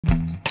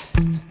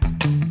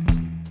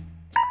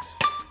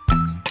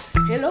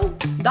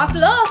Dr.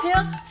 Love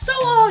here. So,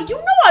 you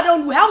know I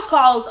don't do house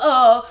calls,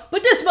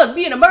 but this must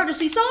be an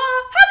emergency. So,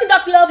 how can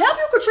Dr. Love help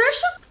you,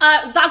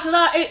 Katrisha? Dr.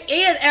 Love, it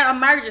is an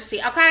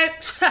emergency, okay?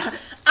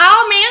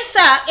 All men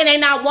suck, and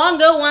ain't not one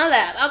good one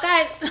left,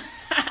 okay?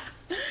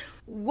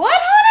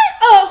 What,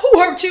 honey? Who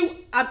hurt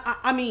you?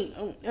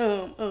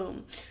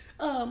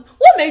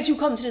 What made you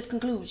come to this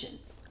conclusion?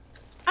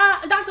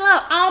 Dr.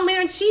 Love, all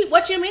men cheat.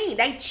 What you mean?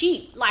 They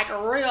cheat like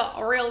a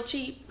real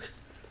cheat.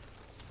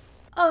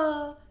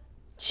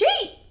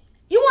 Cheat?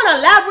 You want to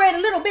elaborate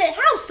a little bit?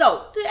 How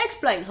so?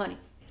 Explain, honey.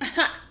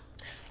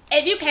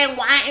 If you can't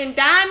wine and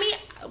dine me,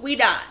 we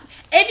done.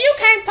 If you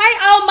can't pay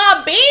all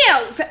my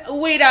bills,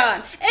 we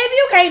done. If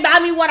you can't buy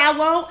me what I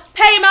want,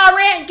 pay my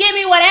rent, give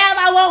me whatever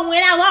I want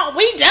when I want,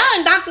 we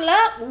done, Dr.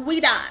 Love.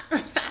 We done.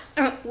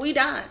 We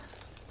done.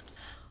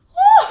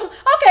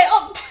 Okay,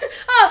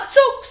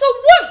 so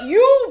what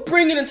you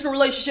bringing into the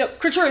relationship,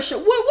 Katrisha?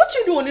 What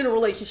you doing in a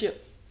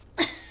relationship?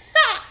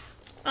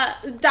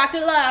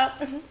 Dr. Love,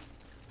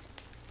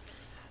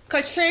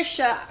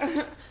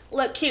 Katrisha,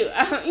 look cute.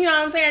 You know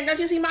what I'm saying? Don't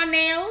you see my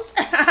nails,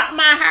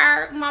 my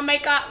hair, my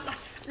makeup,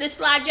 this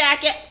fly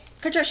jacket?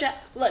 Katrisha,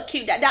 look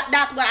cute.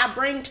 That's what I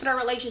bring to the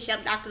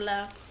relationship, Dr.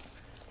 Love.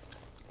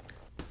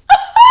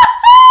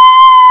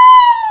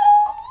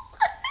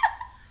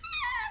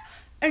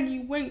 And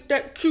you ain't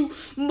that cute,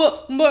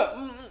 but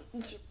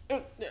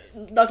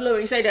Dr. Love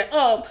ain't say that.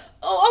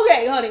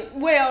 Okay, honey.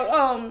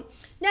 Well,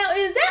 now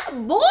is that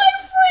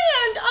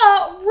boyfriend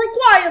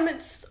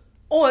requirements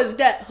or is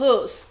that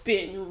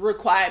husband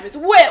requirements?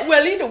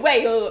 Well, either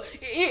way,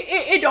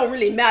 it don't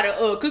really matter.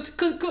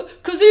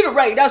 Cause either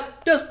way,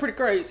 that's pretty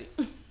crazy.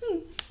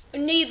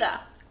 Neither,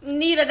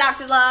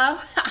 Dr.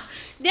 Love.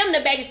 Them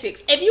the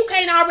basics. If you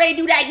can't already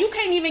do that, you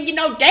can't even get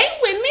no date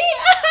with me,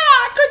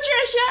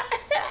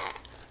 Katrisha.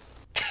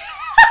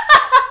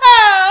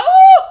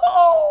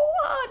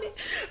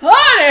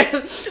 Honey,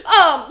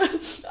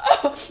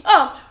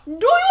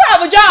 do you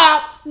have a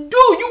job? Do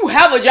you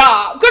have a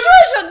job?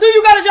 Katrisha, do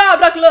you got a job?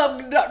 Dr.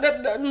 Love,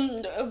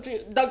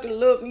 Dr.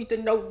 Love needs to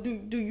know,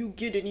 do you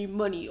get any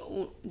money?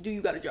 Do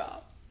you got a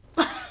job?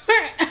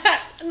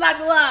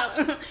 Dr.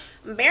 Love,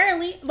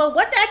 barely, but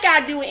what that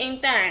got to do with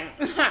anything?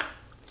 What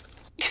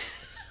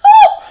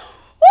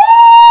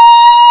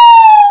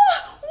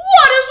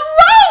is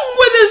wrong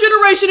with this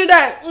generation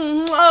today?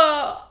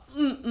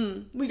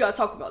 We gotta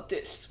talk about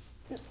this.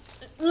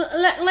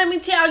 Let me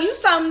tell you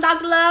something,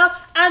 Dr. Love.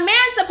 A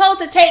man's supposed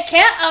to take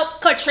care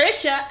of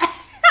Katrisha.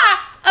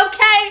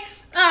 Okay?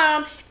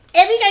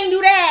 If he can't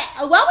do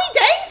that, what we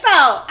dating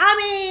for? I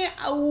mean,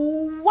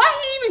 what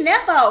he even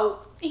there for?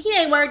 He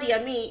ain't worthy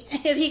of me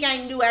if he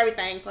can't do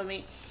everything for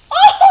me.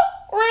 Oh,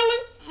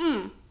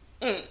 really?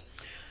 Let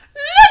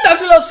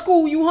Dr. Love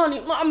school you,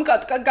 honey. I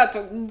got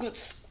to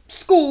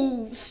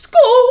school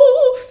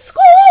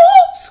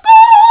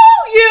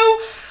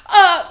you.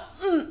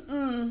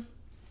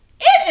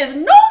 It is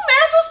no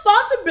man's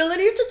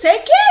responsibility to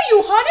take care of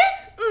you, honey.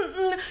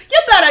 You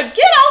better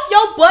get off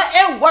your butt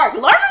and work.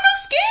 Learn a new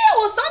skill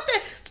or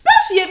something.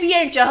 Especially if he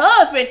ain't your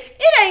husband.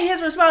 It ain't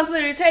his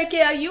responsibility to take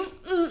care of you.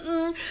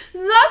 That's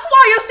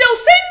why you're still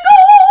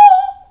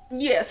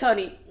single. Yes,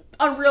 honey.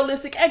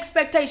 Unrealistic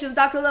expectations,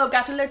 Dr. Love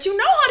got to let you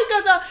know, honey,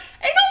 because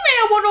ain't no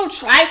man want no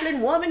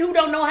trifling woman who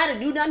don't know how to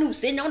do nothing, who's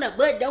sitting on her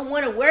butt, don't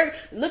want to work,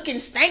 looking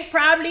stank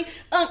probably.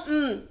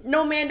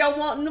 No man don't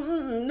want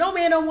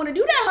to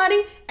do that,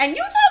 honey. And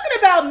you talking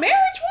about marriage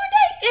one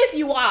day? If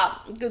you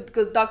are,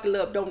 because Dr.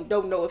 Love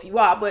don't know if you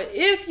are, but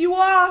if you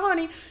are,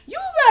 honey, you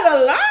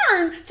better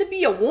learn to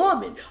be a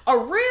woman, a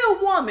real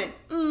woman.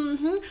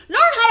 Learn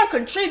how to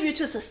contribute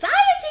to society,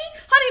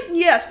 honey.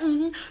 Yes.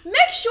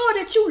 Make sure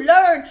that you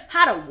learn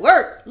how to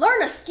work,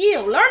 learn a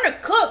skill, learn to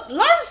cook,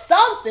 learn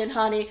something,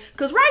 honey.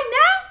 Because right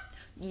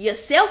now, you're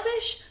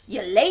selfish,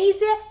 you're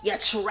lazy, you're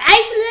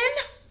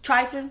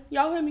trifling.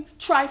 Y'all hear me?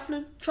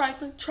 Trifling.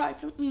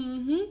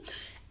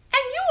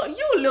 And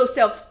you a little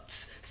self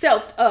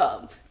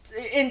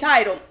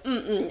entitled.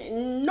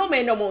 No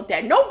man don't want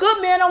that. No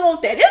good man don't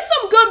want that. There's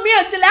some good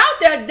men still out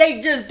there.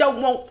 They just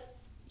don't want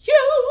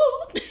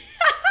you.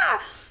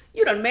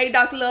 You done made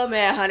Dr. Love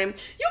mad, honey. You make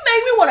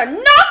me want to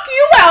knock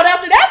you out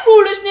after that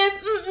foolishness.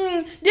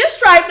 This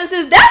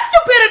trifling, that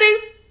stupidity.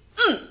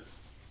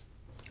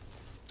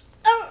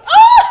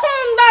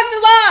 Dr.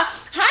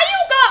 Love, how you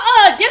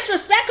gonna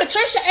disrespect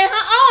Katrisha in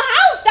her own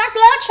house? Dr.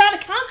 Love trying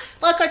to come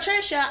for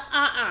Katrisha.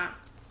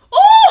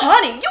 Oh,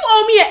 honey, you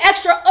owe me an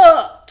extra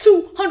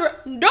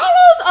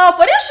 $200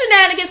 for this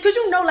shenanigans, because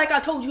you know, like I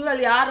told you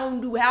earlier, I don't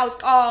do house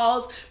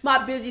calls. My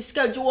busy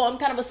schedule. I'm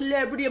kind of a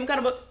celebrity. I'm kind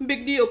of a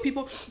big deal,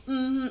 people.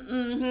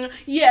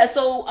 Yeah,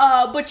 so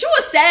but you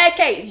a sad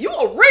case. You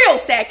a real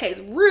sad case.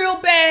 Real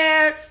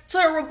bad,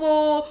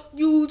 terrible.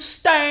 You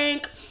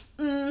stank.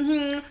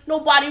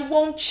 Nobody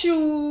wants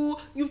you.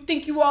 You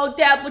think you all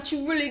that, but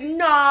you really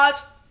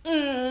not.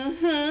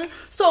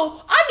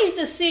 So I need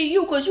to see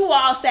you, because you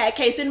are a sad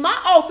case, in my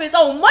office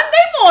on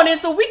Monday morning,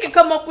 so we can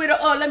come up with a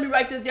let me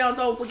write this down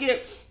so I don't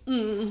forget.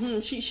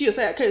 She a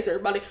sad case,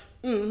 everybody.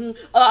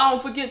 I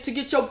don't forget to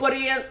get your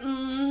buddy in.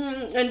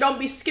 And don't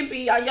be skimpy.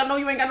 Y'all know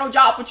you ain't got no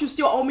job, but you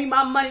still owe me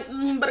my money.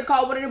 Better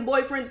call one of them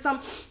boyfriends. So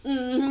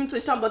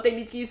he's talking about they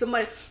need to give you some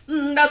money.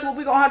 That's what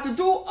we gonna have to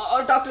do.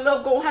 Dr.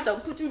 Love gonna have to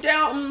put you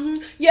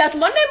down. Yes,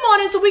 Monday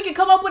morning, so we can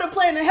come up with a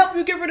plan to help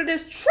you get rid of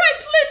this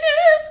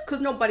triflingness. Cause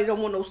nobody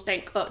don't want no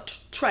stank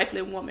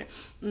trifling woman.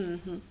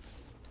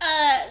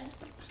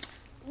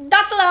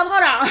 Dr. Love,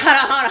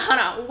 hold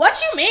on.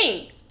 What you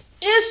mean?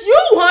 It's you,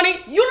 honey.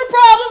 You the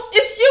problem.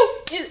 It's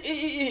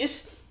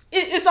you.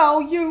 It's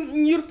all you.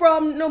 You the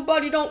problem.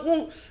 Nobody don't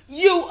want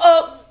you.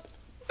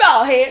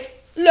 Bow head.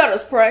 Let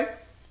us pray.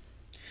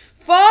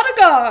 Father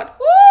God.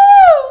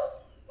 Woo!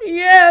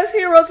 Yes,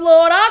 hear us,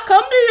 Lord. I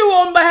come to you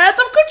on behalf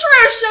of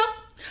Katrisha.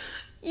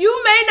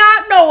 You may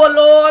not know her,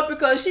 Lord,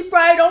 because she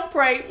probably don't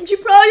pray. She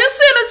probably a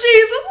sinner,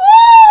 Jesus.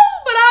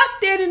 Woo! But I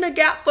stand in the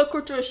gap for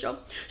Katrisha.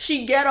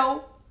 She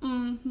ghetto.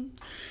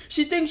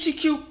 She thinks she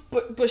cute,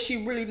 but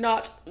she really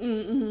not.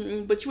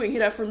 But you ain't hear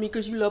that from me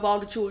because you love all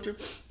the children.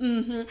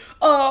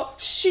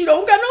 She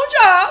don't got no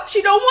job.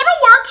 She don't want to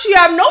work. She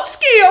have no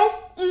skill.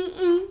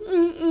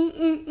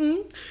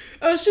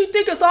 And she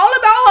think it's all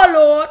about her,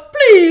 Lord.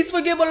 Please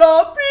forgive her,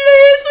 Lord.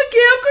 Please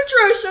forgive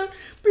Katrisha.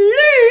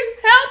 Please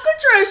help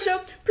Katrisha.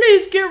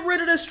 Please get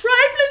rid of this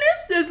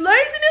triflingness, this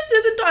laziness,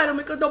 this entitlement,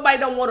 because nobody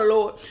don't want her,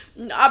 Lord.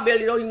 I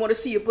barely don't even want to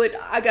see her, but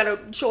I got to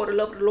show her the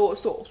love of the Lord,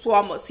 so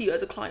I'm going to see her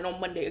as a client on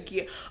Monday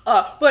again.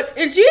 But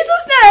in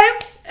Jesus' name,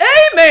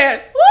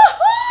 amen.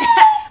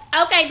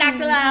 Okay,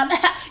 Dr. Love.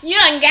 You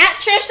done got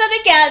Trisha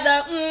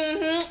together.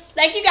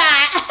 Thank you,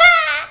 God.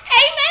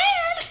 Amen.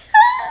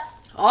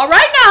 All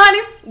right now,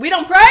 honey. We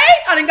done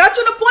prayed. I done got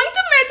you an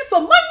appointment for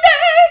Monday.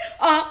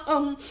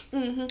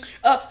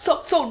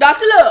 So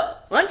Dr. Love,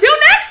 until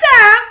next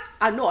time,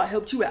 I know I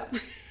helped you out.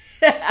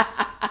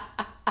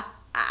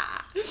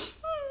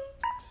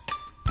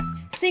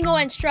 Single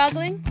and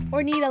struggling,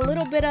 or need a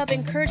little bit of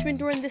encouragement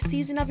during this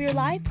season of your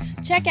life?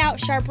 Check out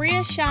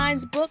Charbria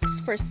Shine's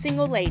books for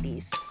single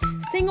ladies.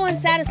 Single and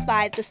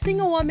Satisfied, The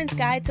Single Woman's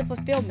Guide to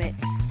Fulfillment,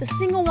 The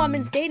Single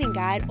Woman's Dating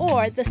Guide,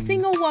 or The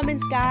Single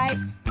Woman's Guide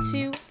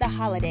to the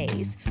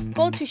Holidays.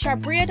 Go to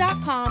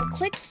charbria.com,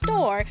 click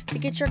store to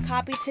get your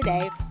copy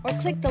today, or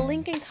click the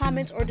link in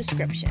comments or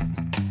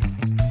description.